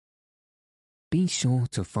Be sure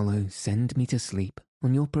to follow Send Me to Sleep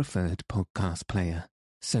on your preferred podcast player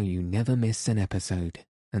so you never miss an episode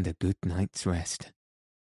and a good night's rest.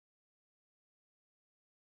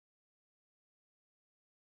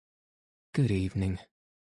 Good evening.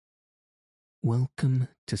 Welcome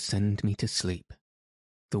to Send Me to Sleep,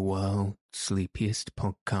 the world's sleepiest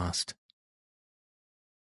podcast.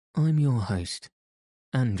 I'm your host,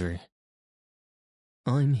 Andrew.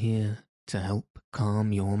 I'm here to help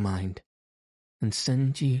calm your mind and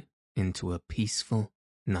send you into a peaceful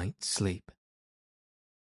night's sleep.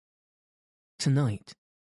 Tonight,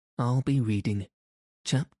 I'll be reading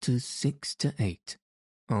chapters 6 to 8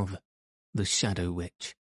 of The Shadow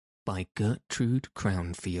Witch by Gertrude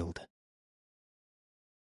Crownfield.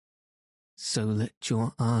 So let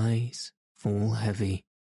your eyes fall heavy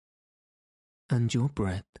and your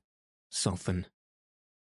breath soften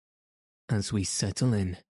as we settle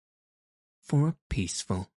in for a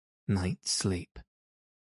peaceful night's sleep.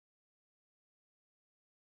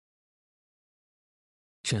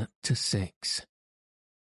 Chapter 6.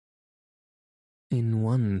 In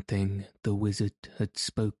one thing the wizard had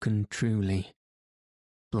spoken truly.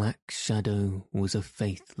 Black Shadow was a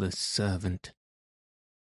faithless servant.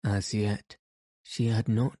 As yet, she had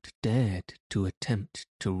not dared to attempt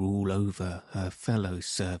to rule over her fellow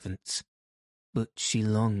servants, but she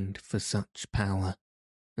longed for such power,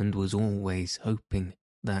 and was always hoping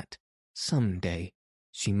that, some day,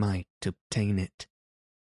 she might obtain it.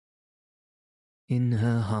 In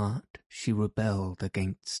her heart she rebelled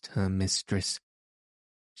against her mistress.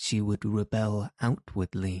 She would rebel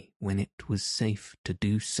outwardly when it was safe to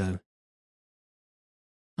do so.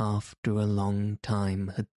 After a long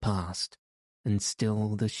time had passed, and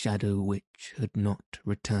still the Shadow Witch had not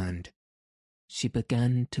returned, she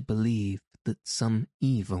began to believe that some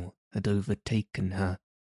evil had overtaken her,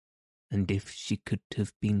 and if she could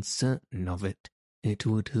have been certain of it, it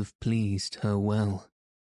would have pleased her well.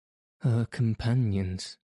 Her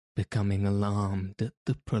companions, becoming alarmed at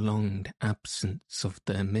the prolonged absence of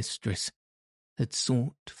their mistress, had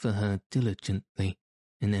sought for her diligently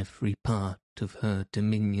in every part of her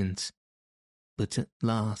dominions, but at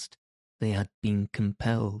last they had been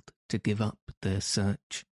compelled to give up their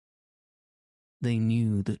search. They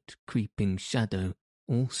knew that Creeping Shadow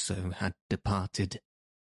also had departed,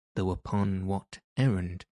 though upon what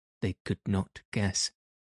errand they could not guess.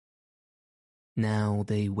 Now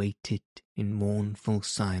they waited in mournful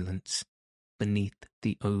silence beneath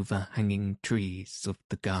the overhanging trees of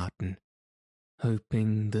the garden,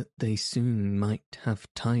 hoping that they soon might have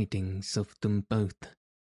tidings of them both.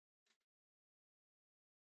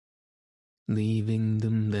 Leaving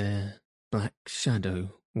them there, Black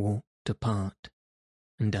Shadow walked apart,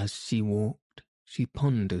 and as she walked she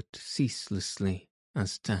pondered ceaselessly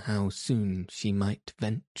as to how soon she might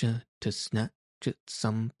venture to snatch at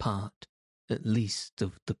some part at least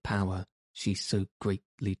of the power she so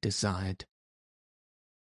greatly desired.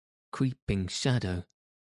 Creeping Shadow,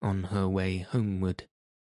 on her way homeward,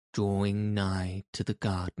 drawing nigh to the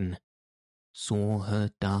garden, saw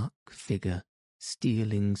her dark figure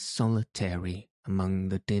stealing solitary among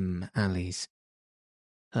the dim alleys,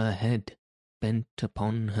 her head bent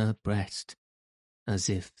upon her breast, as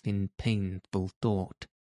if in painful thought,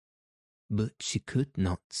 but she could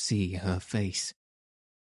not see her face.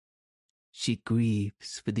 She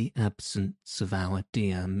grieves for the absence of our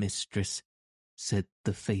dear mistress, said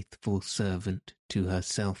the faithful servant to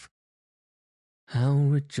herself. How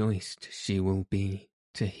rejoiced she will be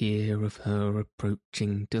to hear of her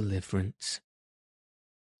approaching deliverance.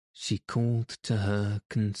 She called to her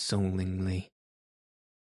consolingly,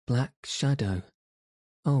 Black Shadow,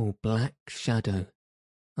 oh Black Shadow,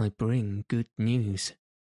 I bring good news.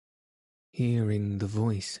 Hearing the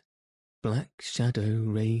voice, Black Shadow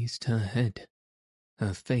raised her head.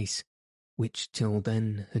 Her face, which till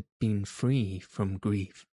then had been free from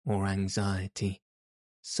grief or anxiety,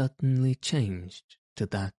 suddenly changed to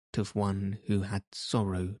that of one who had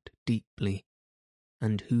sorrowed deeply,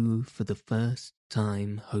 and who for the first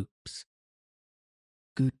time hopes.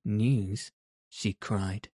 Good news, she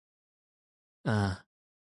cried. Ah,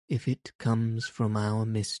 if it comes from our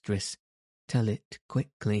mistress, tell it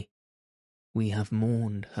quickly. We have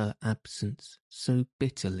mourned her absence so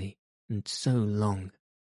bitterly and so long.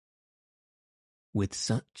 With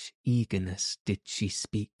such eagerness did she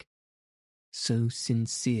speak, so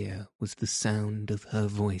sincere was the sound of her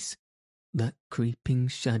voice, that Creeping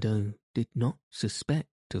Shadow did not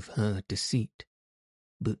suspect of her deceit,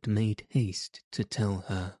 but made haste to tell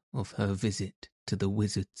her of her visit to the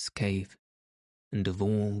wizard's cave, and of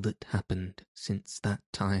all that happened since that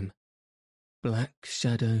time. Black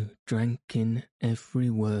Shadow drank in every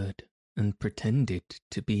word and pretended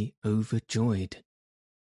to be overjoyed.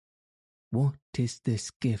 "What is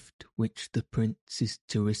this gift which the prince is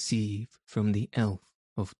to receive from the elf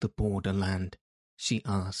of the borderland?" she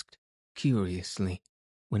asked, curiously,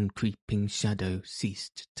 when Creeping Shadow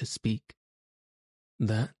ceased to speak.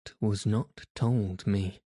 "That was not told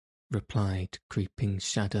me," replied Creeping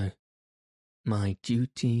Shadow. "My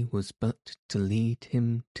duty was but to lead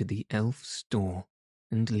him to the elf's door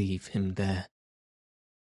and leave him there."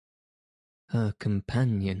 Her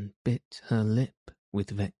companion bit her lip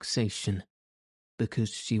with vexation, because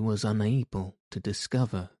she was unable to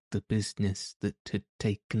discover the business that had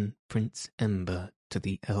taken Prince Ember to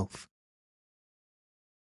the elf.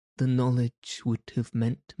 The knowledge would have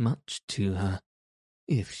meant much to her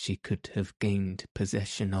if she could have gained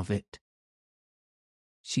possession of it.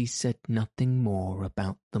 She said nothing more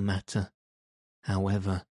about the matter,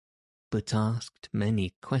 however, but asked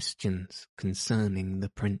many questions concerning the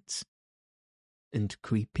prince, and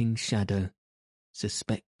Creeping Shadow,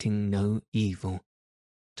 suspecting no evil,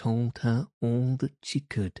 told her all that she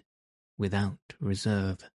could without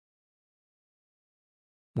reserve.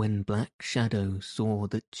 When Black Shadow saw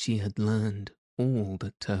that she had learned all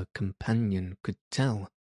that her companion could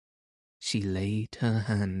tell, she laid her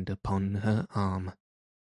hand upon her arm.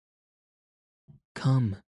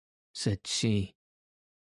 "Come," said she,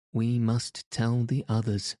 "we must tell the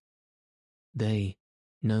others. They,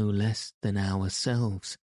 no less than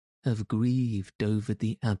ourselves, have grieved over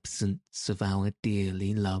the absence of our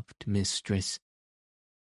dearly loved mistress."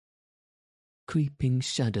 Creeping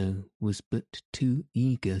Shadow was but too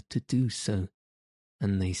eager to do so,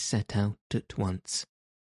 and they set out at once.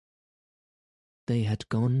 They had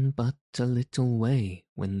gone but a little way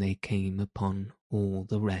when they came upon all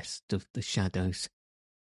the rest of the shadows,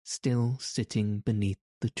 still sitting beneath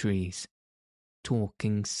the trees,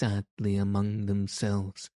 talking sadly among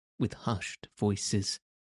themselves with hushed voices.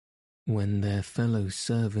 When their fellow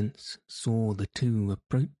servants saw the two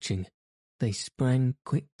approaching, they sprang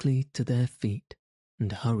quickly to their feet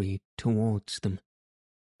and hurried towards them,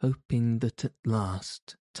 hoping that at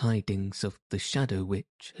last tidings of the Shadow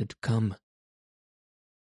Witch had come.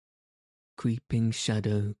 Creeping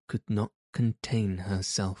Shadow could not contain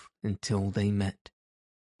herself until they met,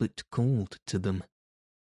 but called to them,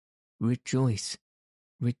 "Rejoice,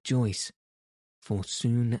 rejoice, for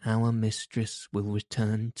soon our mistress will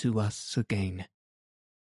return to us again."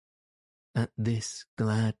 At this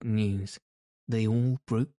glad news, they all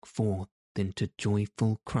broke forth into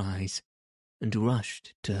joyful cries, and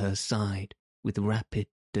rushed to her side with rapid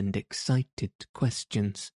and excited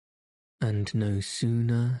questions. And no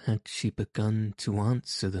sooner had she begun to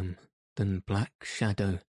answer them than Black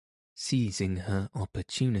Shadow, seizing her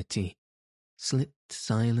opportunity, slipped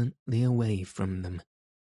silently away from them,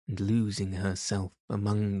 and losing herself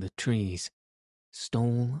among the trees,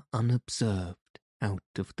 stole unobserved out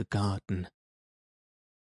of the garden.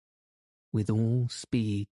 With all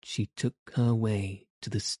speed she took her way to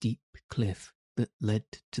the steep cliff that led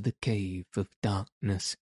to the Cave of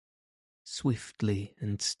Darkness. Swiftly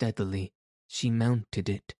and steadily she mounted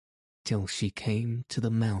it till she came to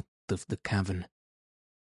the mouth of the cavern.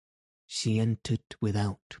 She entered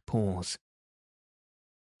without pause.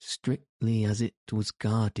 Strictly as it was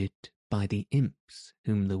guarded by the imps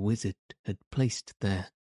whom the wizard had placed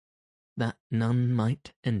there, that none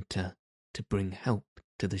might enter to bring help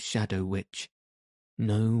to the Shadow Witch,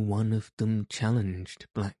 no one of them challenged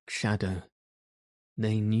Black Shadow.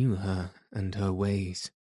 They knew her and her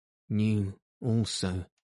ways, knew also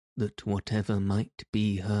that whatever might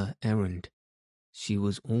be her errand, she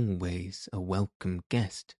was always a welcome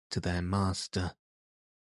guest to their master.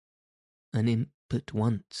 An imp at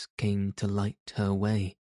once came to light her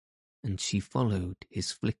way, and she followed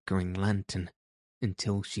his flickering lantern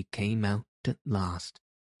until she came out at last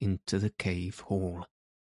into the cave hall.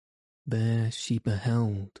 There she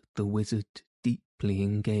beheld the wizard deeply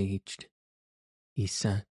engaged. He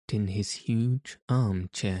sat in his huge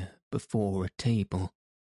armchair before a table,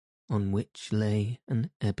 on which lay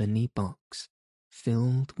an ebony box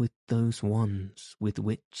filled with those wands with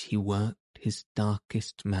which he worked his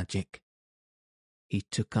darkest magic. He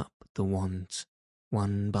took up the wands,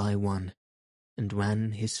 one by one, and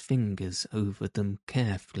ran his fingers over them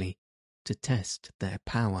carefully to test their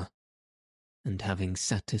power, and having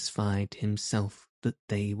satisfied himself that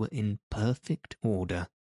they were in perfect order,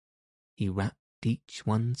 he wrapped each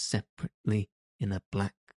one separately in a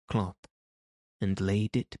black cloth, and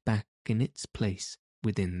laid it back in its place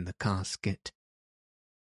within the casket.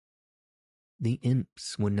 The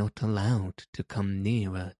imps were not allowed to come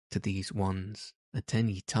nearer to these wands at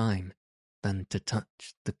any time than to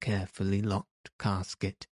touch the carefully locked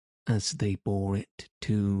casket, as they bore it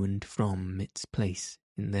to and from its place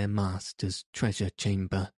in their master's treasure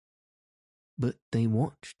chamber. But they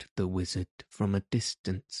watched the wizard from a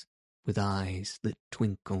distance with eyes that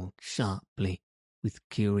twinkled sharply with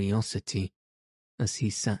curiosity as he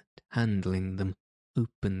sat handling them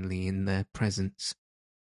openly in their presence.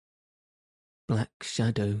 Black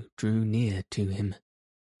Shadow drew near to him,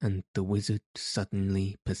 and the wizard,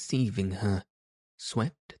 suddenly perceiving her,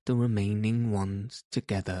 swept the remaining ones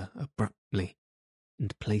together abruptly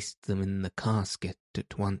and placed them in the casket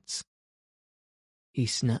at once. He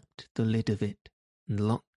snapped the lid of it and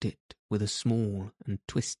locked it with a small and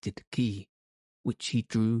twisted key, which he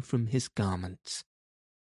drew from his garments.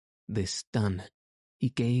 This done, he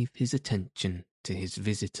gave his attention to his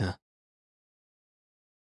visitor.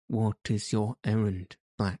 "What is your errand,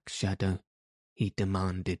 Black Shadow?" he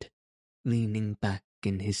demanded, leaning back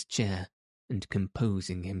in his chair and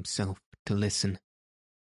composing himself to listen.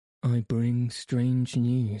 "I bring strange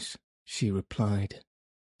news," she replied,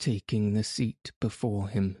 taking the seat before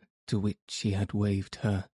him to which he had waved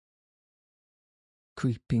her.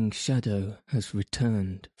 "Creeping Shadow has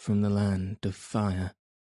returned from the land of fire,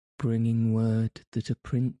 bringing word that a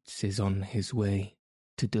prince is on his way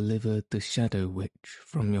to deliver the Shadow Witch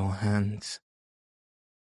from your hands."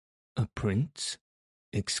 "A prince?"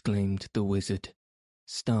 exclaimed the wizard,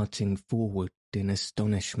 starting forward in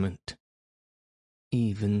astonishment.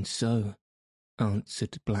 "Even so,"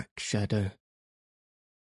 answered Black Shadow.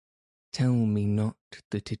 "Tell me not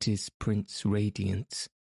that it is Prince Radiance,"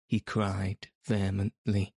 he cried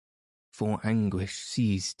vehemently, for anguish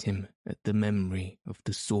seized him at the memory of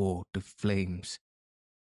the Sword of Flames.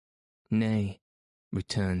 "Nay,"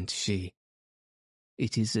 returned she,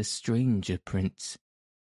 "it is a stranger prince,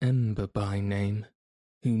 Ember by name,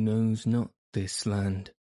 who knows not this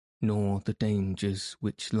land, nor the dangers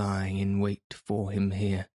which lie in wait for him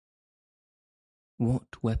here.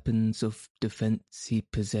 What weapons of defence he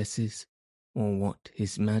possesses, or what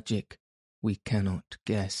his magic, we cannot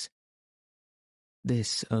guess.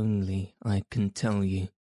 This only I can tell you.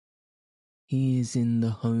 He is in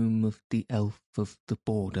the home of the elf of the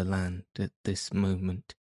borderland at this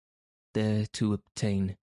moment, there to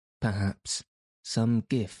obtain, perhaps, some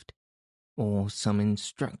gift or some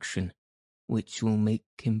instruction which will make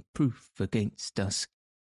him proof against us.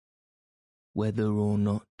 Whether or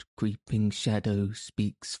not Creeping Shadow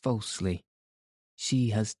speaks falsely, she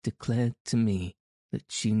has declared to me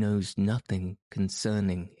that she knows nothing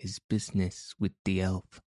concerning his business with the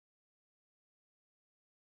elf.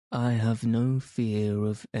 I have no fear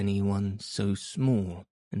of anyone so small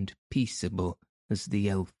and peaceable as the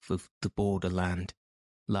elf of the borderland,"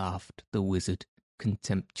 laughed the wizard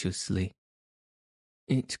contemptuously.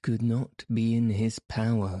 "It could not be in his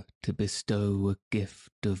power to bestow a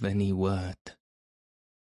gift of any worth.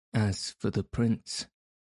 As for the prince,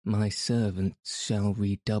 my servants shall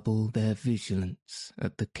redouble their vigilance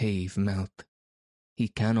at the cave mouth. He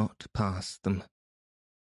cannot pass them."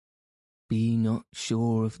 "Be not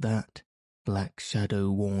sure of that," Black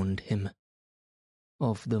Shadow warned him.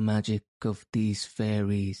 "Of the magic of these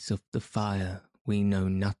fairies of the fire we know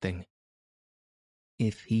nothing.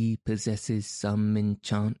 If he possesses some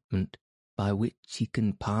enchantment by which he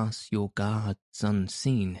can pass your guards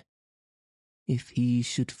unseen, if he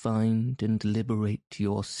should find and liberate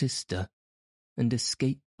your sister and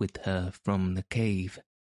escape with her from the cave,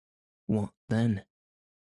 what then?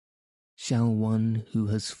 Shall one who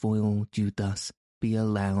has foiled you thus be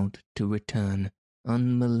allowed to return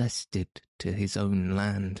unmolested to his own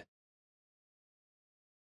land?"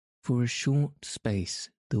 For a short space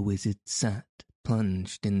the wizard sat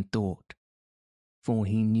plunged in thought, for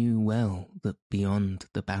he knew well that beyond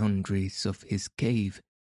the boundaries of his cave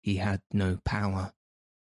he had no power.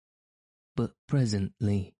 But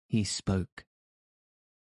presently he spoke.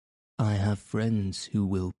 "I have friends who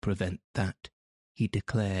will prevent that," he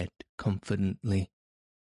declared confidently.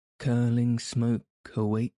 "Curling Smoke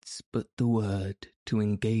awaits but the word to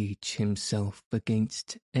engage himself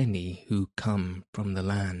against any who come from the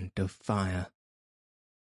land of fire.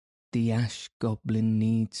 The Ash Goblin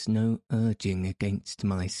needs no urging against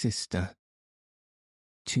my sister.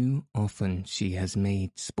 Too often she has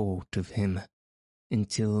made sport of him,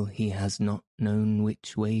 until he has not known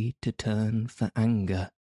which way to turn for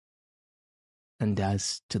anger. And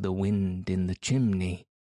as to the wind in the chimney,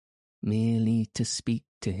 merely to speak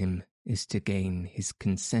to him is to gain his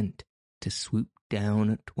consent to swoop down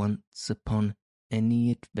at once upon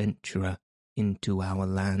any adventurer into our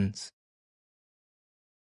lands.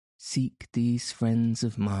 Seek these friends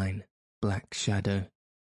of mine, Black Shadow,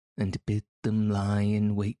 and bid them lie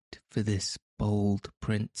in wait for this bold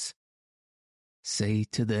prince. Say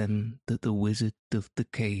to them that the wizard of the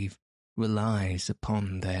cave relies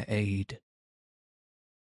upon their aid."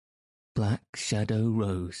 Black Shadow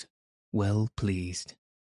rose, well pleased.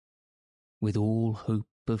 With all hope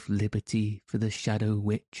of liberty for the Shadow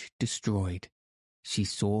Witch destroyed, she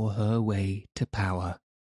saw her way to power.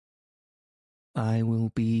 "I will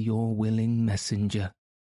be your willing messenger,"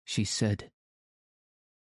 she said.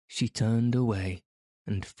 She turned away,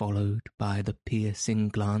 and followed by the piercing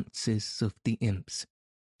glances of the imps,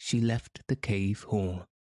 she left the cave hall,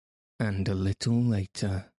 and a little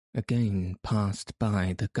later again passed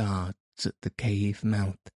by the guards at the cave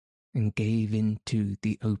mouth and gave into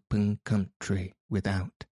the open country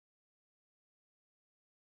without.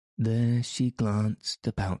 There she glanced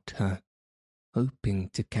about her, hoping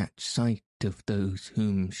to catch sight of those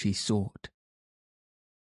whom she sought.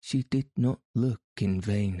 She did not look in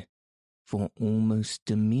vain, for almost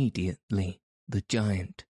immediately the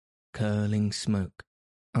giant, Curling Smoke,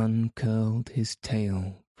 uncurled his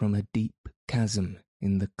tail from a deep chasm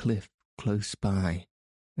in the cliff close by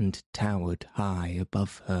and towered high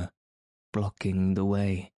above her, blocking the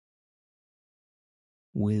way.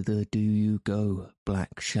 "Whither do you go,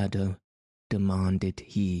 Black Shadow?" demanded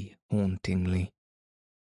he hauntingly.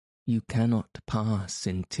 "You cannot pass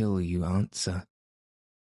until you answer."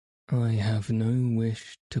 "I have no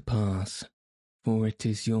wish to pass, for it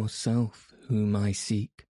is yourself whom I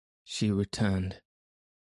seek," she returned.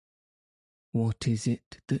 "What is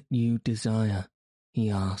it that you desire?" he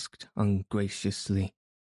asked ungraciously,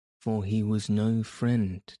 for he was no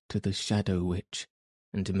friend to the Shadow Witch,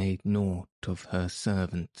 and made naught of her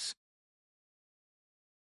servants.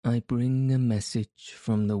 "I bring a message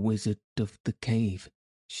from the wizard of the cave,"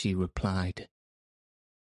 she replied.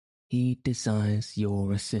 "He desires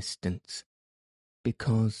your assistance.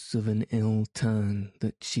 Because of an ill turn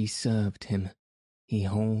that she served him, he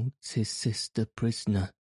holds his sister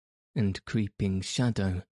prisoner, and Creeping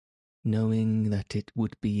Shadow, knowing that it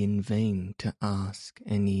would be in vain to ask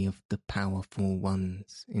any of the powerful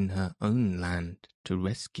ones in her own land to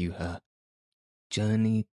rescue her,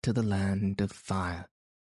 journeyed to the land of fire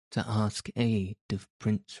to ask aid of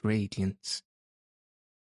Prince Radiance.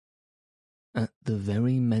 At the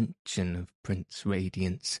very mention of Prince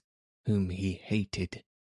Radiance, whom he hated,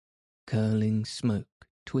 Curling Smoke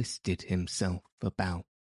twisted himself about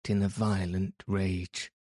in a violent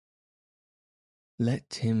rage.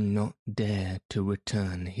 "Let him not dare to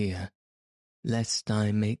return here, lest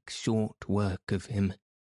I make short work of him,"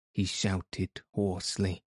 he shouted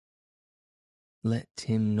hoarsely. "Let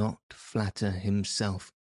him not flatter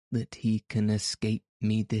himself that he can escape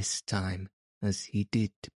me this time as he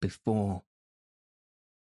did before.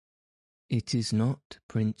 It is not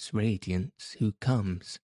Prince Radiance who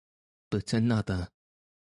comes, but another,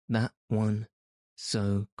 that one,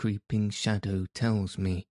 so Creeping Shadow tells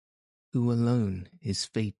me, who alone is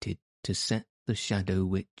fated to set the Shadow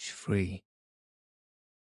Witch free.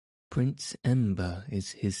 Prince Ember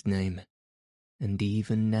is his name, and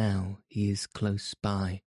even now he is close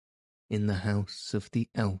by, in the house of the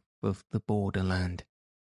elf of the borderland,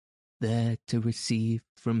 there to receive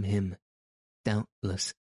from him,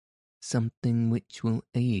 doubtless, something which will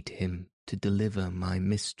aid him to deliver my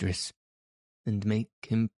mistress, and make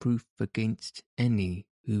him proof against any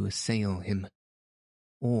who assail him,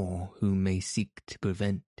 or who may seek to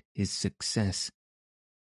prevent his success."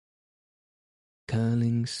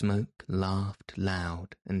 Curling Smoke laughed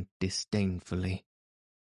loud and disdainfully.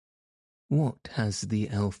 "What has the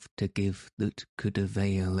elf to give that could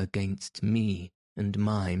avail against me and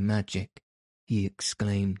my magic?" he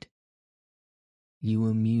exclaimed. "You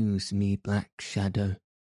amuse me, Black Shadow.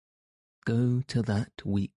 Go to that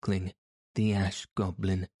weakling, the Ash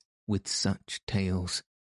Goblin, with such tales,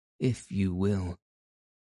 if you will,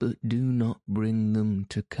 but do not bring them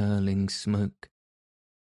to Curling Smoke.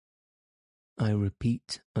 "I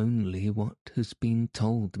repeat only what has been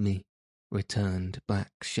told me," returned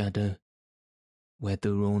Black Shadow.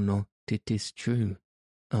 "Whether or not it is true,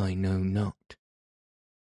 I know not.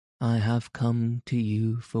 I have come to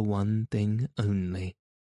you for one thing only,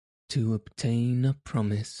 to obtain a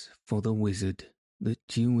promise for the wizard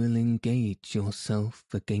that you will engage yourself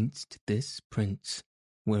against this prince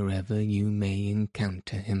wherever you may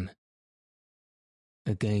encounter him."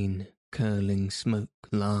 Again Curling Smoke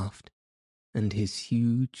laughed, and his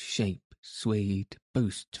huge shape swayed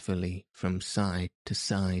boastfully from side to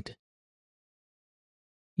side.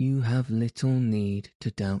 "You have little need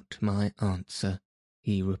to doubt my answer,"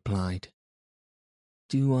 he replied.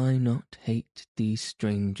 "Do I not hate these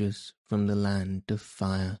strangers from the land of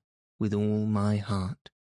fire with all my heart?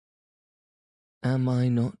 Am I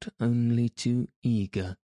not only too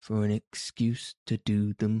eager for an excuse to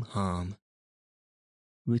do them harm.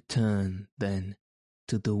 Return, then,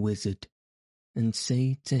 to the wizard, and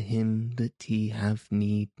say to him that he have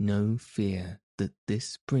need no fear that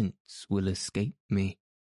this prince will escape me.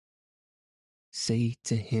 Say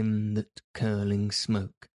to him that Curling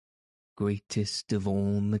Smoke, greatest of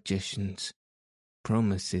all magicians,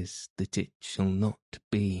 promises that it shall not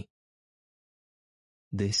be.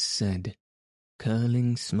 This said,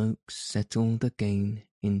 Curling Smoke settled again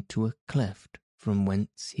into a cleft from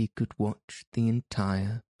whence he could watch the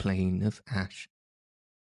entire plain of ash.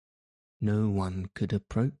 No one could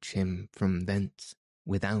approach him from thence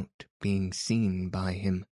without being seen by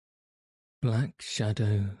him. Black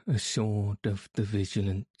Shadow, assured of the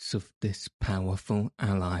vigilance of this powerful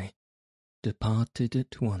ally, departed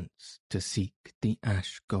at once to seek the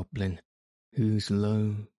ash goblin, whose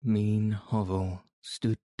low, mean hovel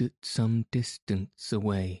stood at some distance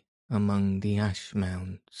away among the ash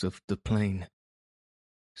mounds of the plain.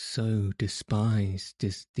 So despised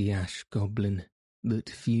is the ash goblin that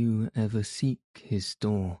few ever seek his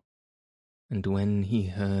door, and when he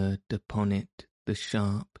heard upon it the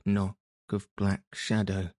sharp knock of Black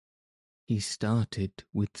Shadow, he started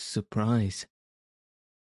with surprise.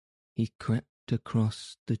 He crept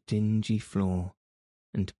across the dingy floor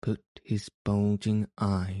and put his bulging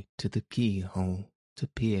eye to the keyhole to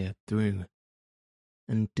peer through,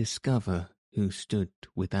 and discover who stood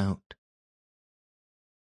without.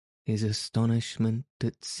 His astonishment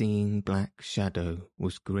at seeing Black Shadow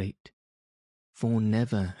was great, for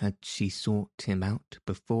never had she sought him out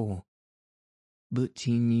before, but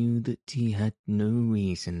he knew that he had no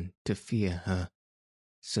reason to fear her,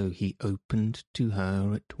 so he opened to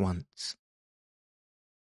her at once.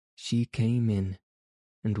 She came in,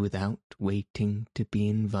 and without waiting to be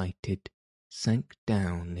invited, sank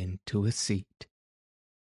down into a seat.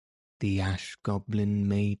 The ash goblin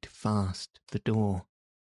made fast the door,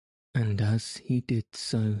 and as he did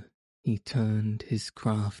so, he turned his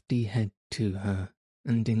crafty head to her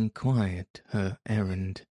and inquired her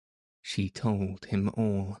errand. She told him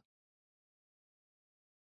all.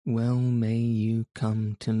 "Well may you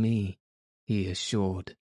come to me," he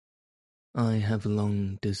assured. "I have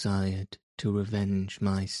long desired to revenge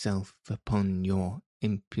myself upon your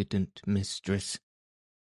impudent mistress.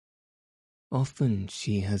 Often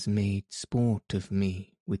she has made sport of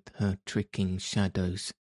me with her tricking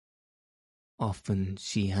shadows. Often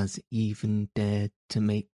she has even dared to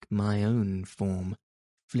make my own form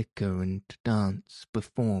flicker and dance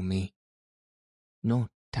before me,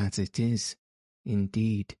 not as it is,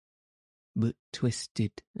 indeed, but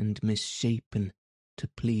twisted and misshapen to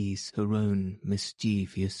please her own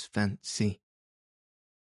mischievous fancy."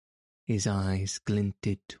 His eyes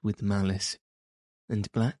glinted with malice,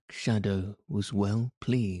 and Black Shadow was well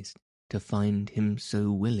pleased to find him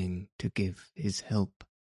so willing to give his help.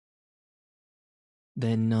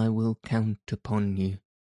 "Then I will count upon you,"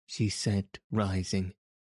 she said, rising.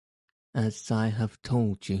 "As I have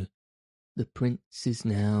told you, the prince is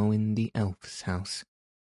now in the elf's house.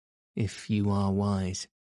 If you are wise,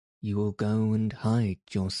 you will go and hide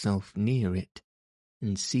yourself near it,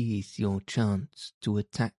 and seize your chance to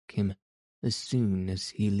attack him as soon as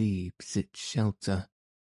he leaves its shelter."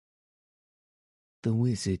 "The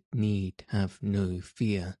wizard need have no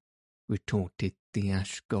fear," retorted the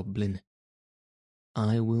ash goblin.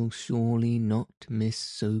 "I will surely not miss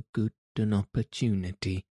so good an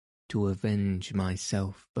opportunity to avenge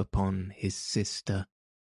myself upon his sister."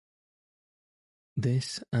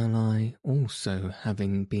 This ally also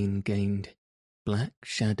having been gained, Black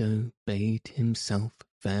Shadow bade himself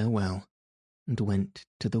farewell, and went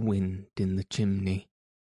to the wind in the chimney.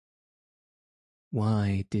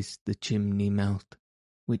 Wide is the chimney mouth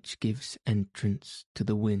which gives entrance to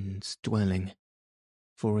the wind's dwelling,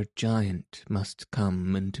 for a giant must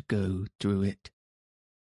come and go through it.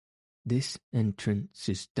 This entrance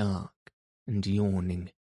is dark and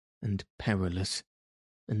yawning and perilous,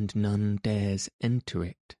 and none dares enter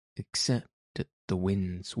it except at the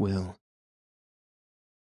wind's will.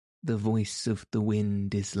 The voice of the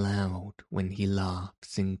wind is loud when he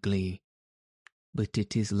laughs in glee, but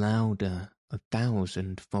it is louder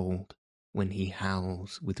 1,000-fold when he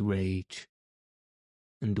howls with rage.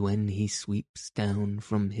 And when he sweeps down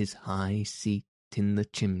from his high seat in the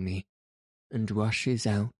chimney and rushes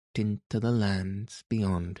out into the lands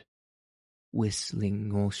beyond,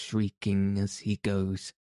 whistling or shrieking as he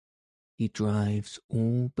goes, he drives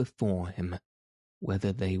all before him,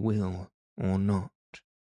 whether they will or not.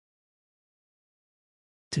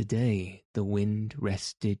 Today the wind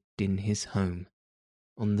rested in his home,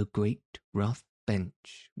 on the great rough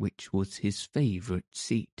bench which was his favourite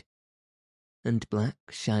seat. and Black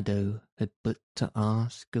Shadow had but to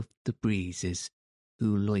ask of the breezes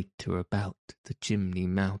who loiter about the chimney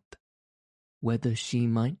mouth whether she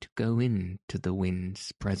might go into the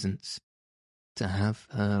wind's presence, to have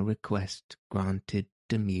her request granted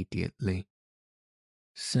immediately.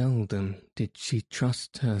 Seldom did she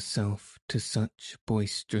trust herself to such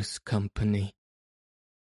boisterous company,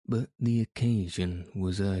 but the occasion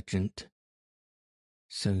was urgent.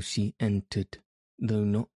 So she entered, though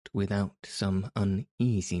not without some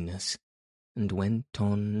uneasiness, and went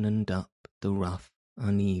on and up the rough,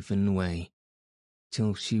 uneven way,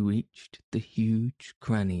 till she reached the huge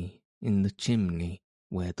cranny in the chimney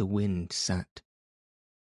where the wind sat,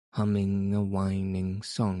 humming a whining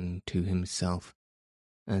song to himself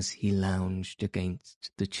as he lounged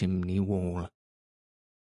against the chimney wall.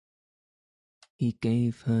 He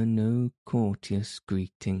gave her no courteous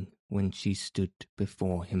greeting when she stood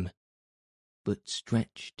before him, but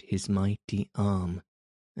stretched his mighty arm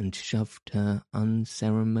and shoved her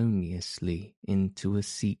unceremoniously into a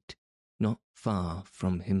seat not far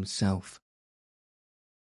from himself.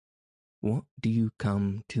 "What do you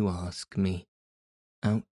come to ask me?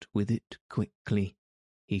 Out with it quickly,"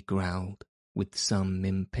 he growled with some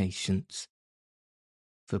impatience.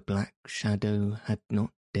 For Black Shadow had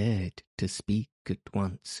not dared to speak at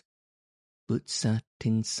once, but sat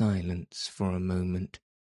in silence for a moment,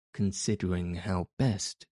 considering how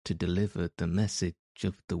best to deliver the message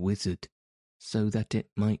of the wizard so that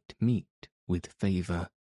it might meet with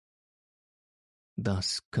favour.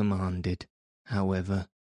 Thus commanded, however,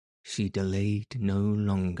 she delayed no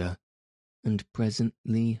longer, and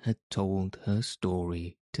presently had told her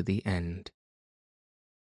story to the end.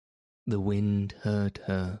 The wind heard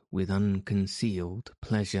her with unconcealed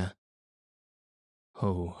pleasure.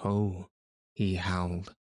 "Ho, ho," he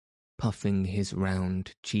howled, puffing his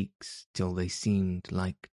round cheeks till they seemed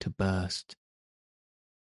like to burst.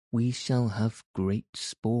 "We shall have great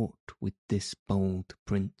sport with this bold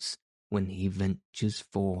prince when he ventures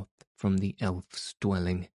forth from the elf's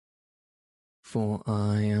dwelling. For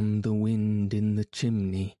I am the wind in the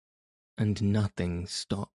chimney, and nothing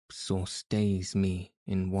stops or stays me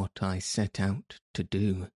in what I set out to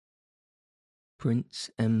do. Prince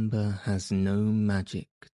Ember has no magic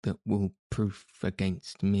that will proof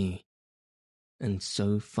against me, and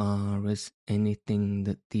so far as anything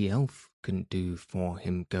that the elf can do for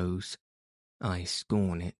him goes, I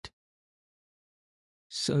scorn it."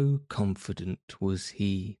 So confident was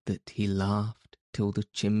he that he laughed till the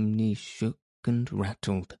chimney shook and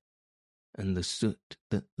rattled, and the soot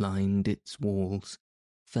that lined its walls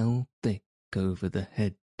fell thick over the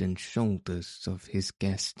head and shoulders of his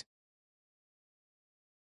guest.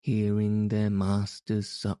 Hearing their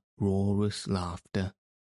master's uproarious laughter,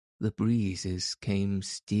 the breezes came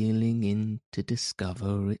stealing in to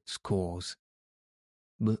discover its cause,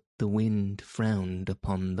 but the wind frowned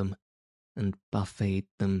upon them and buffeted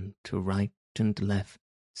them to right and left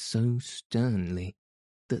so sternly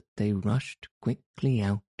that they rushed quickly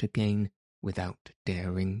out again without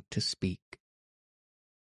daring to speak.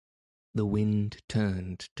 The wind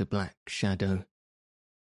turned to Black Shadow.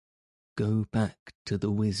 "Go back to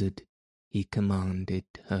the wizard," he commanded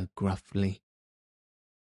her gruffly.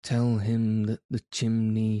 "Tell him that the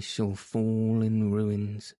chimney shall fall in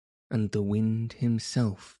ruins, and the wind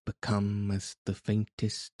himself become as the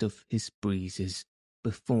faintest of his breezes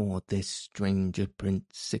before this stranger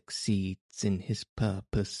prince succeeds in his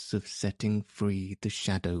purpose of setting free the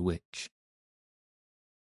Shadow Witch."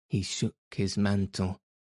 He shook his mantle.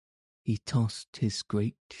 He tossed his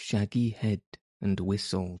great shaggy head and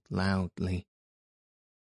whistled loudly.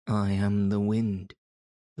 "I am the wind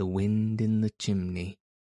in the chimney.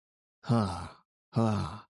 Ha,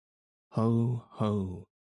 ha, ho, ho,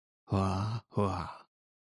 ha, ha."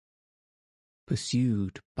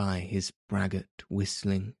 Pursued by his braggart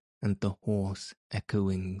whistling and the hoarse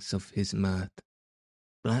echoings of his mirth,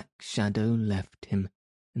 Black Shadow left him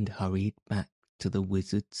and hurried back to the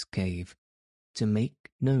wizard's cave to make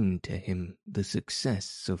known to him the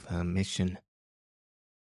success of her mission.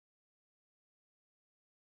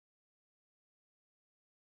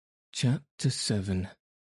 Chapter 7.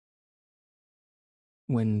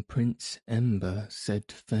 When Prince Ember said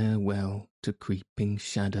farewell to Creeping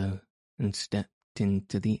Shadow and stepped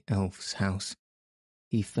into the elf's house,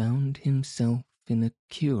 he found himself in a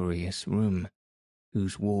curious room,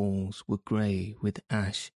 whose walls were grey with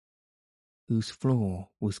ash, whose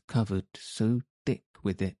floor was covered so thick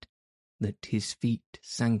with it that his feet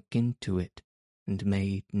sank into it and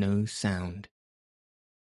made no sound.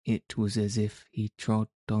 It was as if he trod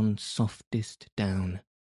on softest down.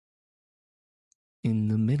 In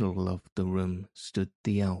the middle of the room stood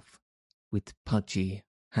the elf, with pudgy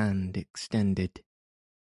hand extended.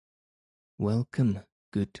 "Welcome,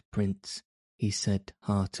 good prince," he said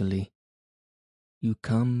heartily. "You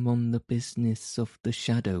come on the business of the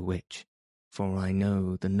Shadow Witch, for I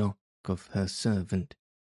know the knock of her servant,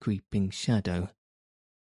 Creeping Shadow.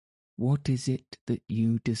 What is it that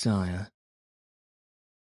you desire?"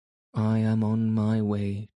 "I am on my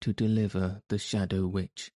way to deliver the Shadow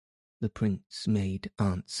Witch," the prince made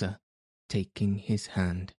answer, taking his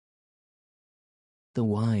hand. "The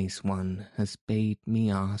Wise One has bade me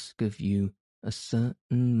ask of you a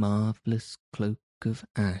certain marvellous cloak of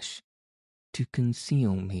ash to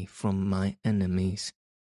conceal me from my enemies.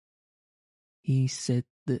 He said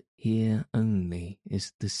that here only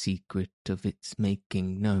is the secret of its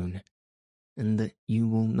making known, and that you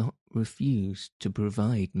will not refuse to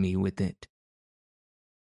provide me with it."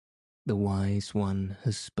 "The Wise One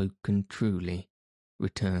has spoken truly,"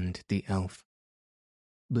 returned the elf.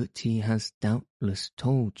 "But he has doubtless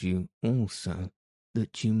told you also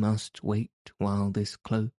that you must wait while this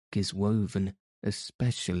cloak is woven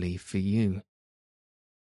especially for you."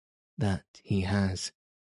 "That he has,"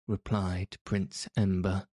 replied Prince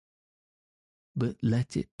Ember. "But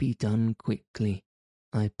let it be done quickly,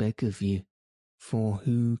 I beg of you, for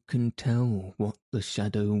who can tell what the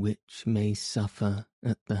Shadow Witch may suffer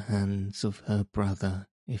at the hands of her brother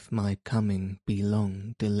if my coming be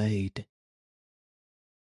long delayed?"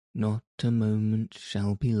 "Not a moment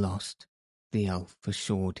shall be lost," the elf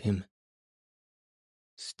assured him.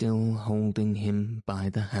 Still holding him by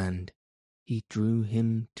the hand, he drew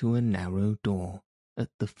him to a narrow door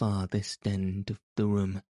at the farthest end of the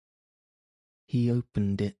room. He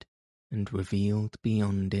opened it, and revealed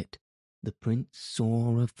beyond it the prince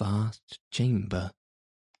saw a vast chamber,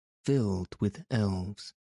 filled with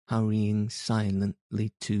elves hurrying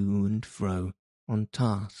silently to and fro on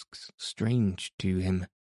tasks strange to him.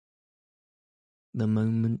 The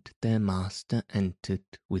moment their master entered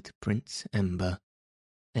with Prince Ember,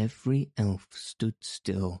 every elf stood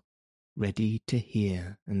still, ready to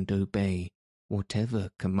hear and obey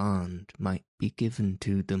whatever command might be given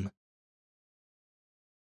to them.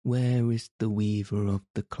 "Where is the weaver of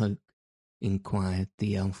the cloak?" inquired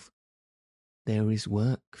the elf. "There is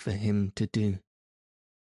work for him to do."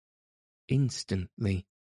 Instantly,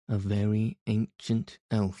 a very ancient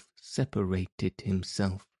elf separated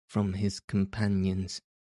himself from his companions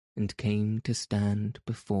and came to stand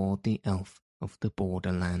before the elf of the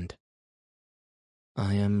borderland.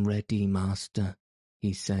 "I am ready, master,"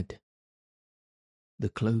 he said. "The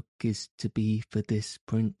cloak is to be for this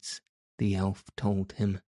prince," the elf told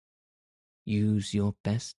him. "Use your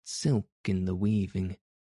best silk in the weaving,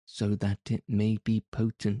 so that it may be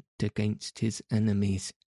potent against his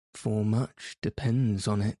enemies, for much depends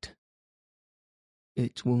on it."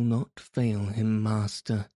 "It will not fail him,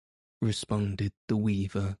 master," responded the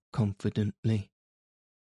weaver confidently.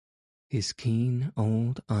 His keen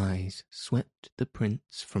old eyes swept the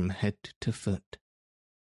prince from head to foot.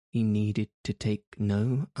 He needed to take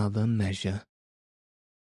no other measure.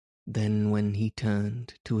 Then when he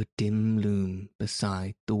turned to a dim loom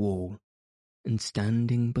beside the wall, and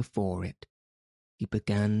standing before it, he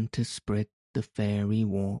began to spread the fairy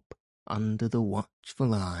warp under the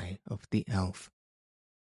watchful eye of the elf.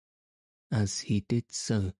 As he did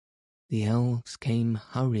so, the elves came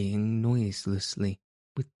hurrying noiselessly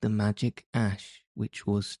with the magic ash which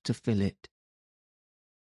was to fill it.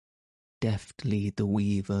 Deftly the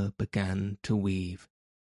weaver began to weave,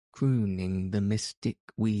 crooning the mystic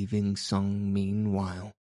weaving song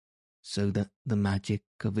meanwhile, so that the magic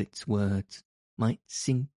of its words might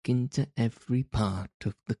sink into every part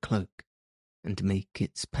of the cloak and make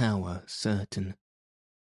its power certain.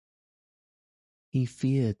 He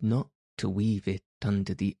feared not to weave it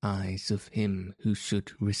under the eyes of him who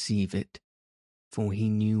should receive it, for he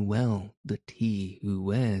knew well that he who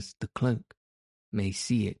wears the cloak may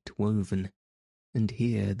see it woven and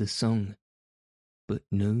hear the song. But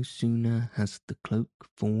no sooner has the cloak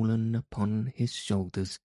fallen upon his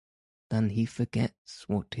shoulders than he forgets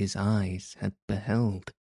what his eyes had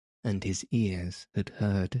beheld and his ears had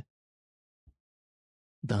heard.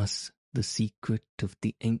 Thus the secret of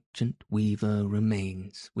the ancient weaver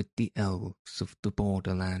remains with the elves of the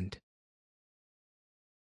borderland.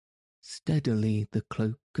 Steadily the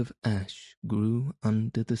cloak of ash grew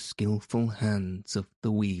under the skilful hands of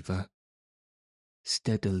the weaver.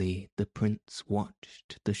 Steadily the prince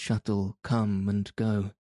watched the shuttle come and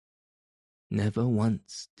go. Never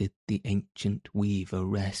once did the ancient weaver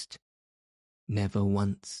rest. Never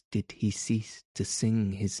once did he cease to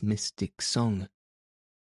sing his mystic song.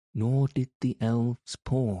 Nor did the elves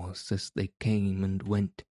pause as they came and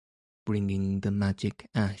went, bringing the magic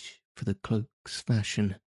ash for the cloak's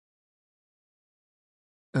fashion.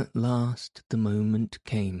 At last the moment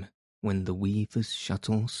came when the weaver's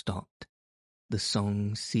shuttle stopped, the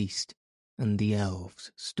song ceased, and the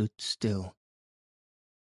elves stood still.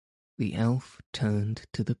 The elf turned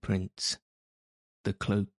to the prince. "The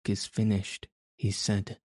cloak is finished," he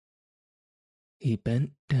said. He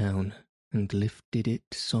bent down and lifted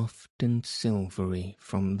it soft and silvery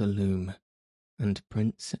from the loom, and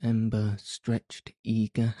Prince Ember stretched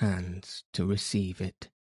eager hands to receive it.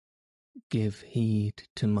 "Give heed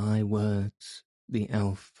to my words," the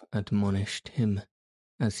elf admonished him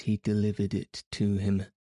as he delivered it to him.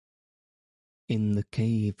 "In the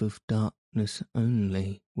cave of darkness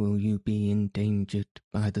only will you be endangered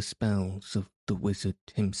by the spells of the wizard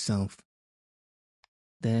himself.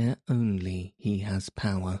 There only he has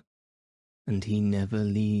power, and he never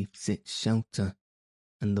leaves its shelter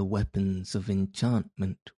and the weapons of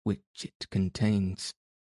enchantment which it contains.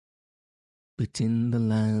 But in the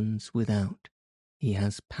lands without he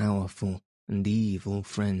has powerful and evil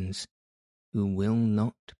friends who will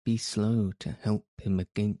not be slow to help him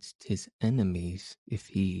against his enemies if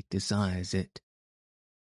he desires it.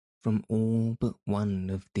 From all but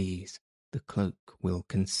one of these the cloak will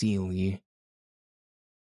conceal you."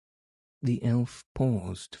 The elf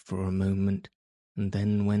paused for a moment and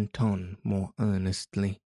then went on more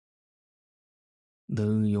earnestly.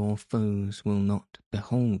 "Though your foes will not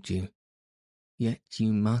behold you, yet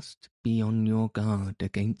you must be on your guard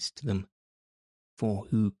against them, for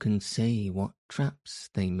who can say what traps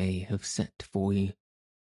they may have set for you,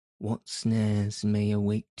 what snares may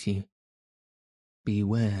await you?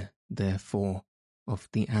 Beware, therefore, of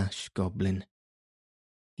the ash goblin.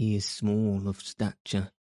 He is small of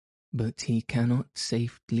stature, but he cannot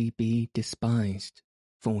safely be despised,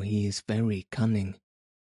 for he is very cunning.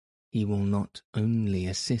 He will not only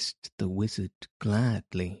assist the wizard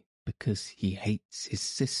gladly because he hates his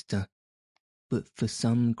sister, but for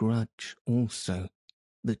some grudge also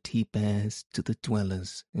that he bears to the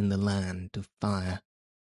dwellers in the land of fire.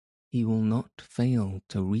 He will not fail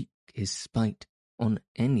to wreak his spite on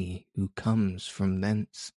any who comes from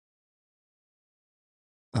thence.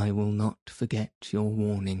 I will not forget your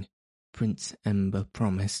warning," Prince Ember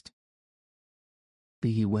promised.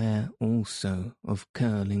 "Beware also of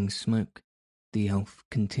curling smoke," the elf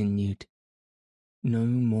continued. "No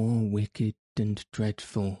more wicked and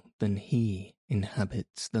dreadful than he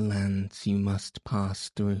inhabits the lands you must pass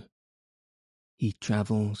through. He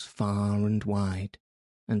travels far and wide,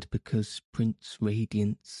 and because Prince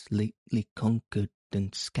Radiance lately conquered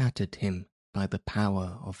and scattered him by the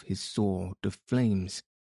power of his sword of flames,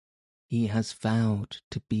 he has vowed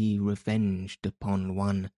to be revenged upon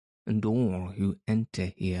one and all who enter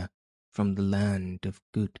here from the land of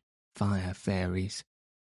good fire fairies."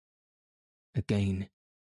 Again,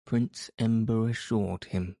 Prince Ember assured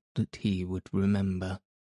him that he would remember.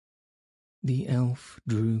 The elf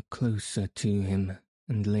drew closer to him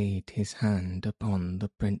and laid his hand upon the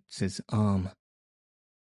prince's arm.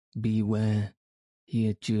 "Beware," he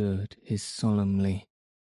adjured his solemnly.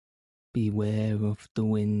 "Beware of the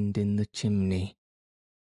wind in the chimney.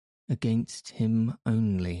 Against him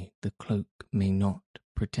only the cloak may not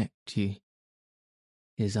protect you.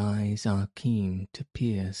 His eyes are keen to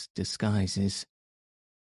pierce disguises.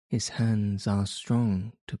 His hands are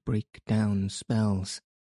strong to break down spells.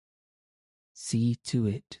 See to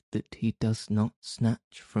it that he does not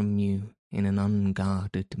snatch from you in an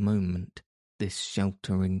unguarded moment this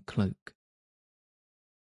sheltering cloak."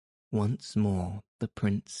 Once more the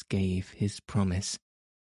prince gave his promise,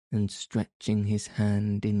 and stretching his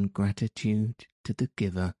hand in gratitude to the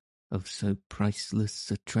giver of so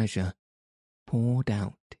priceless a treasure, poured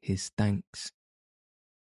out his thanks.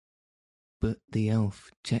 But the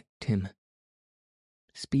elf checked him.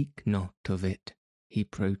 "Speak not of it," he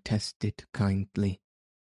protested kindly.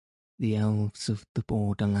 "The elves of the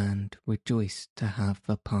borderland rejoice to have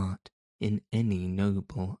a part in any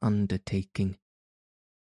noble undertaking.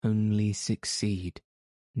 Only succeed,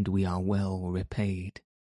 and we are well repaid."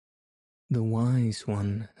 "The wise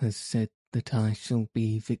one has said that I shall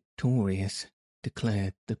be victorious,"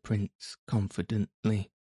 declared the prince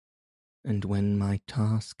confidently. "And when my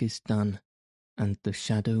task is done, and the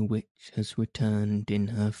Shadow Witch has returned in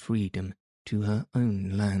her freedom to her own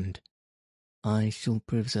land, I shall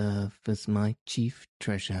preserve as my chief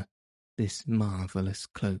treasure this marvellous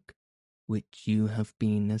cloak which you have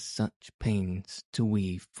been at such pains to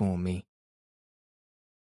weave for me."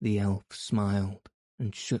 The elf smiled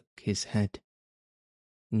and shook his head.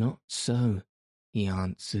 "Not so," he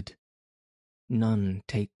answered. "None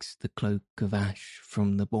takes the cloak of ash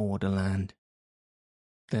from the borderland.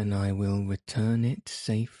 "Then I will return it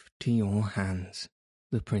safe to your hands,"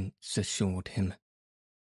 the prince assured him.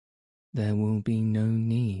 "There will be no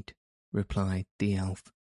need," replied the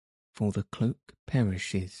elf, "for the cloak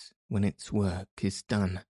perishes when its work is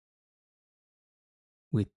done."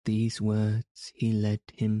 With these words he led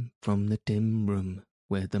him from the dim room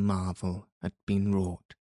where the marvel had been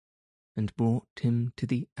wrought, and brought him to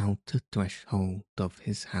the outer threshold of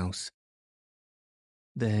his house.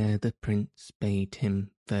 There the prince bade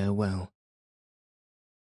him farewell.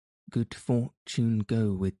 "Good fortune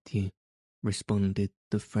go with you," responded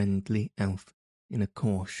the friendly elf in a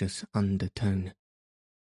cautious undertone.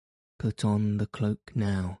 "Put on the cloak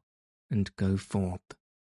now and go forth."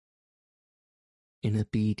 In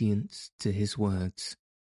obedience to his words,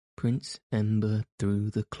 Prince Ember threw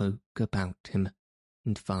the cloak about him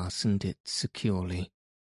and fastened it securely.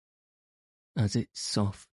 As its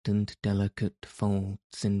soft and delicate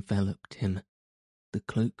folds enveloped him, the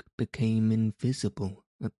cloak became invisible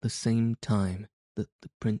at the same time that the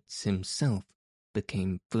prince himself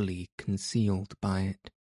became fully concealed by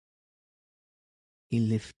it. He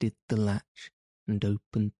lifted the latch and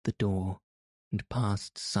opened the door and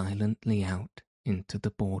passed silently out into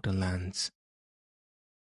the borderlands.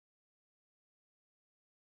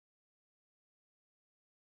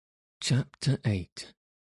 Chapter 8.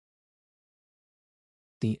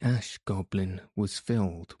 The Ash Goblin was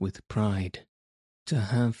filled with pride. To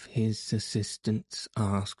have his assistance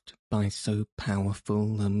asked by so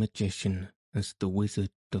powerful a magician as the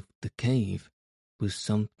Wizard of the Cave was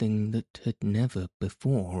something that had never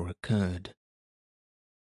before occurred.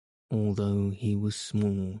 Although he was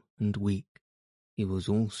small and weak, he was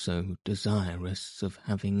also desirous of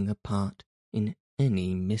having a part in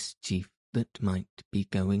any mischief that might be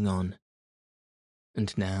going on.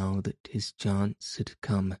 And now that his chance had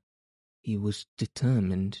come, he was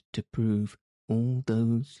determined to prove all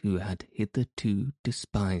those who had hitherto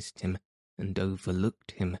despised him and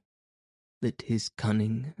overlooked him that his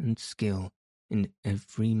cunning and skill in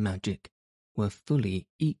every magic were fully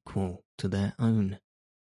equal to their own.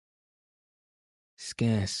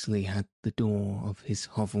 Scarcely had the door of his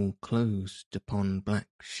hovel closed upon Black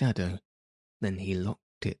Shadow than he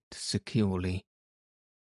locked it securely.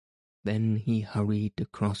 Then he hurried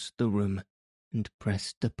across the room and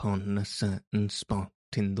pressed upon a certain spot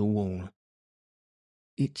in the wall.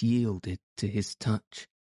 It yielded to his touch,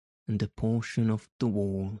 and a portion of the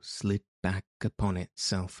wall slid back upon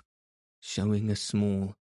itself, showing a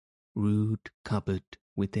small, rude cupboard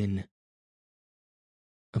within.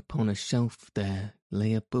 Upon a shelf there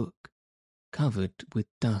lay a book, covered with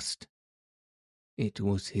dust. It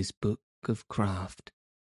was his book of craft.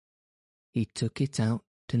 He took it out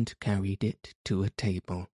and carried it to a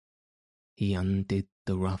table. He undid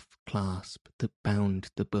the rough clasp that bound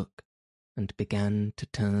the book and began to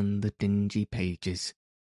turn the dingy pages.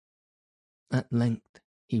 At length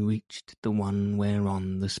he reached the one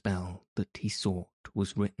whereon the spell that he sought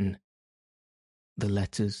was written. The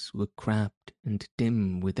letters were crabbed and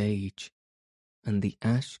dim with age, and the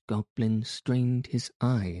Ash Goblin strained his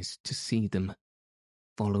eyes to see them,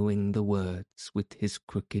 following the words with his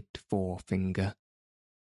crooked forefinger.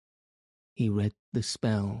 He read the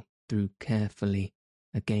spell through carefully,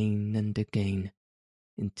 again and again,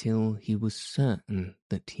 until he was certain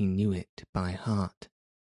that he knew it by heart.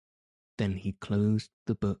 Then he closed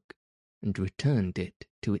the book and returned it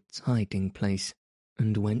to its hiding place,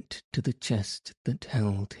 and went to the chest that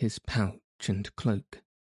held his pouch and cloak.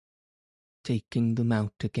 Taking them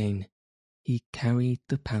out again, he carried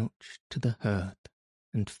the pouch to the hearth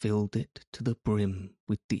and filled it to the brim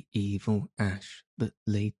with the evil ash that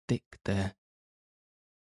lay thick there.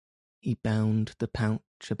 He bound the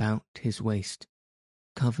pouch about his waist,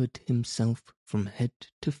 covered himself from head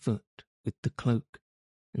to foot with the cloak,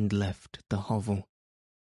 and left the hovel,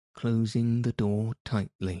 closing the door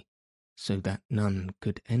tightly so that none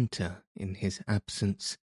could enter in his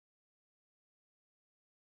absence.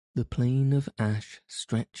 The plain of ash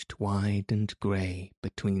stretched wide and grey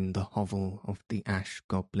between the hovel of the Ash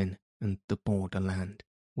Goblin and the borderland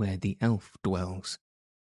where the elf dwells.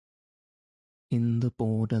 In the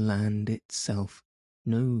borderland itself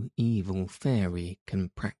no evil fairy can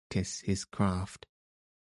practice his craft,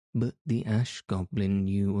 but the Ash Goblin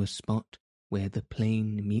knew a spot where the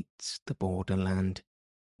plain meets the borderland,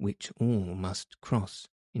 which all must cross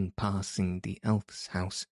in passing the elf's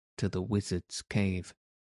house to the wizard's cave,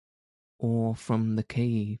 or from the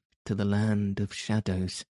cave to the land of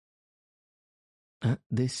shadows. At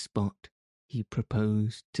this spot he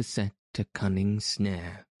proposed to set a cunning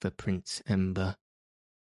snare for Prince Ember.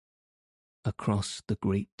 Across the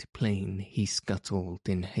great plain he scuttled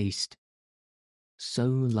in haste. so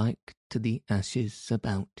like to the ashes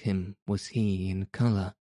about him was he in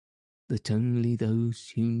colour, that only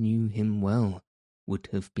those who knew him well would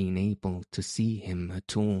have been able to see him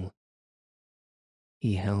at all.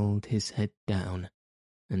 He held his head down,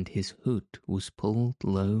 and his hood was pulled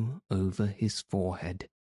low over his forehead.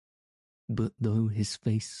 But though his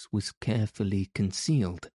face was carefully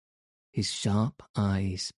concealed, his sharp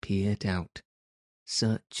eyes peered out,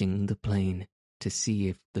 searching the plain to see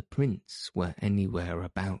if the prince were anywhere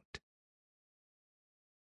about.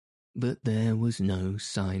 But there was no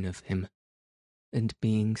sign of him, and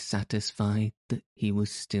being satisfied that he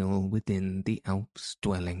was still within the elf's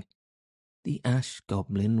dwelling, the ash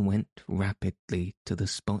goblin went rapidly to the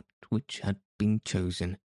spot which had been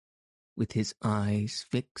chosen, with his eyes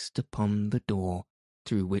fixed upon the door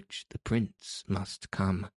through which the prince must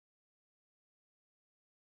come.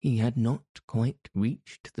 He had not quite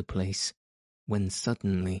reached the place when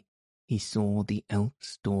suddenly he saw the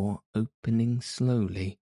elf's door opening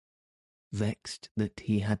slowly. Vexed that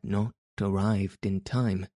he had not arrived in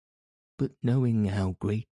time, but knowing how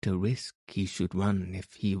great a risk he should run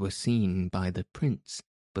if he were seen by the prince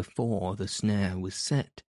before the snare was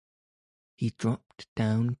set, he dropped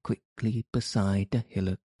down quickly beside a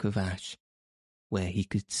hillock of ash, where he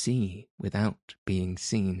could see without being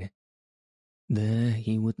seen. There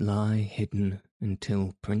he would lie hidden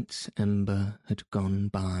until Prince Ember had gone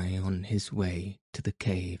by on his way to the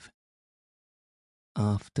cave.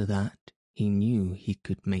 After that he knew he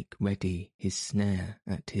could make ready his snare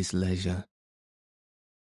at his leisure,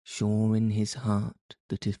 sure in his heart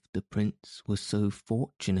that if the prince were so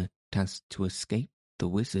fortunate as to escape the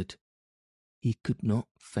wizard, he could not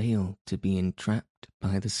fail to be entrapped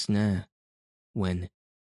by the snare when,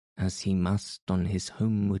 as he must on his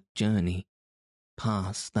homeward journey,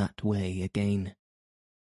 pass that way again.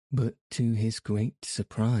 But to his great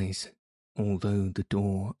surprise, although the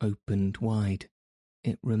door opened wide,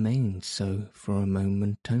 it remained so for a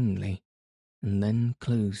moment only, and then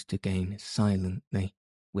closed again silently,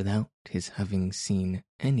 without his having seen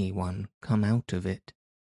anyone come out of it.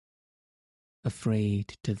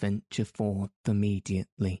 Afraid to venture forth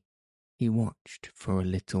immediately, he watched for a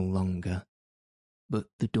little longer, but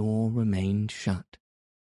the door remained shut,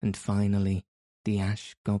 and finally the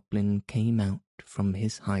ash goblin came out from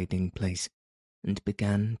his hiding place and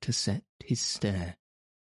began to set his stair,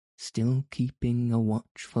 still keeping a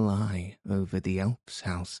watchful eye over the elf's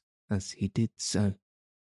house as he did so.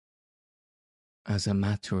 As a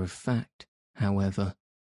matter of fact, however,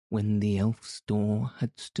 when the elf's door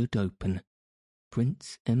had stood open,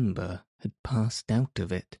 Prince Ember had passed out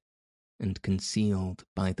of it, and concealed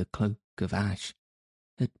by the cloak of ash,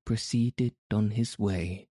 had proceeded on his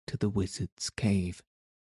way to the wizard's cave.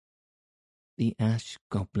 The ash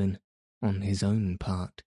goblin, on his own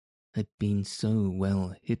part, had been so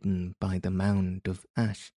well hidden by the mound of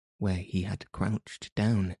ash where he had crouched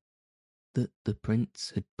down, that the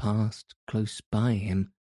prince had passed close by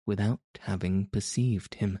him without having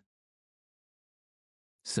perceived him.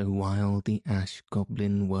 So while the ash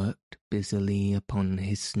goblin worked busily upon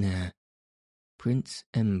his snare, Prince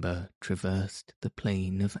Ember traversed the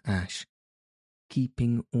plain of ash,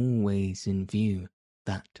 keeping always in view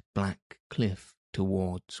that black cliff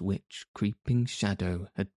towards which Creeping Shadow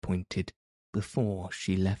had pointed before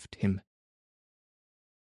she left him.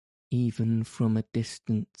 Even from a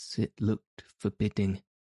distance it looked forbidding,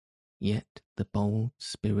 yet the bold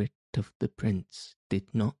spirit of the prince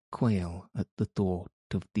did not quail at the thought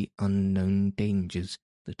of the unknown dangers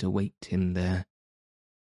that await him there.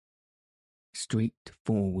 Straight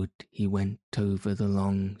forward he went over the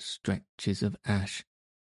long stretches of ash,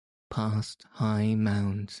 past high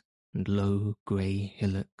mounds and low grey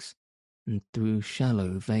hillocks, and through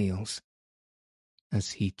shallow vales.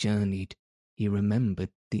 As he journeyed, he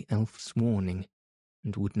remembered the elf's warning,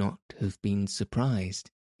 and would not have been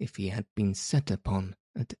surprised if he had been set upon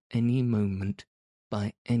at any moment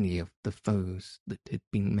by any of the foes that had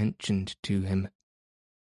been mentioned to him.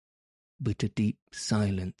 But a deep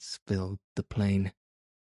silence filled the plain,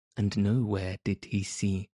 and nowhere did he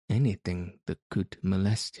see anything that could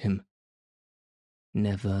molest him.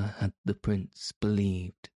 Never had the prince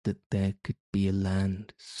believed that there could be a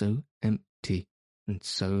land so empty and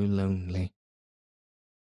so lonely.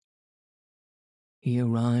 He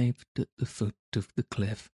arrived at the foot of the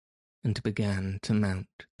cliff and began to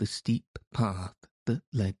mount the steep path that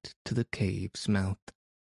led to the cave's mouth.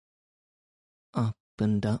 Up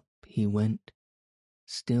and up he went,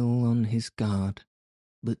 still on his guard,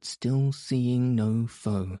 but still seeing no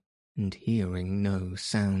foe and hearing no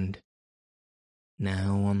sound.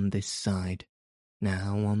 Now on this side,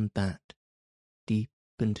 now on that, deep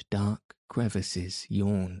and dark crevices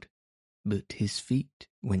yawned, but his feet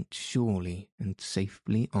went surely and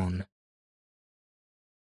safely on.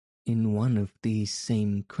 In one of these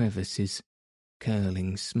same crevices,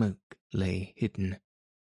 curling smoke lay hidden,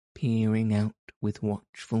 peering out with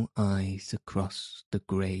watchful eyes across the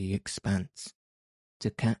grey expanse,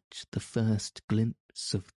 to catch the first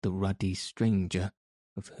glimpse of the ruddy stranger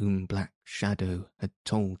of whom Black Shadow had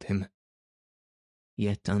told him.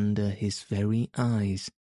 Yet under his very eyes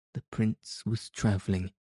the prince was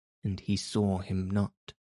travelling, and he saw him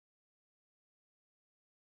not.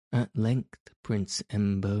 At length Prince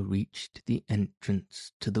Ember reached the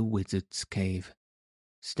entrance to the wizard's cave.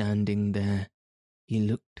 Standing there, he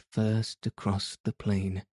looked first across the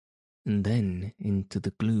plain, and then into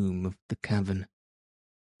the gloom of the cavern.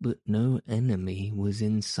 But no enemy was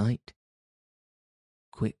in sight.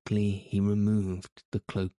 Quickly he removed the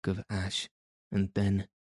cloak of ash, and then,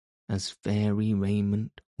 as fairy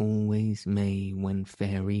raiment always may when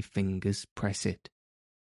fairy fingers press it,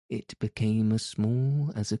 it became as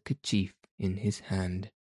small as a kerchief in his hand.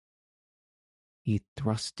 He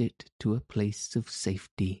thrust it to a place of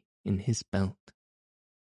safety in his belt.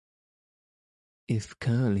 If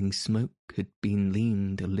Curling Smoke had been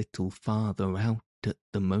leaned a little farther out at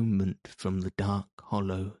the moment from the dark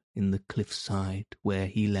hollow in the cliffside where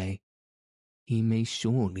he lay, he may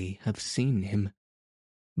surely have seen him,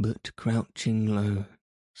 but crouching low,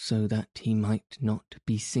 so that he might not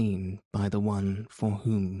be seen by the one for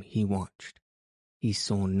whom he watched, he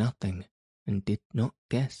saw nothing and did not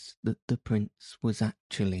guess that the prince was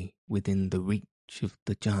actually within the reach of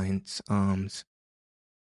the giant's arms.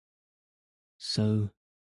 So,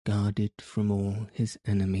 guarded from all his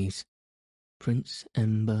enemies, Prince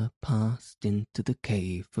Ember passed into the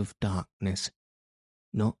cave of darkness,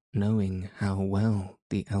 not knowing how well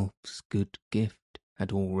the elf's good gift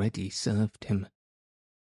had already served him.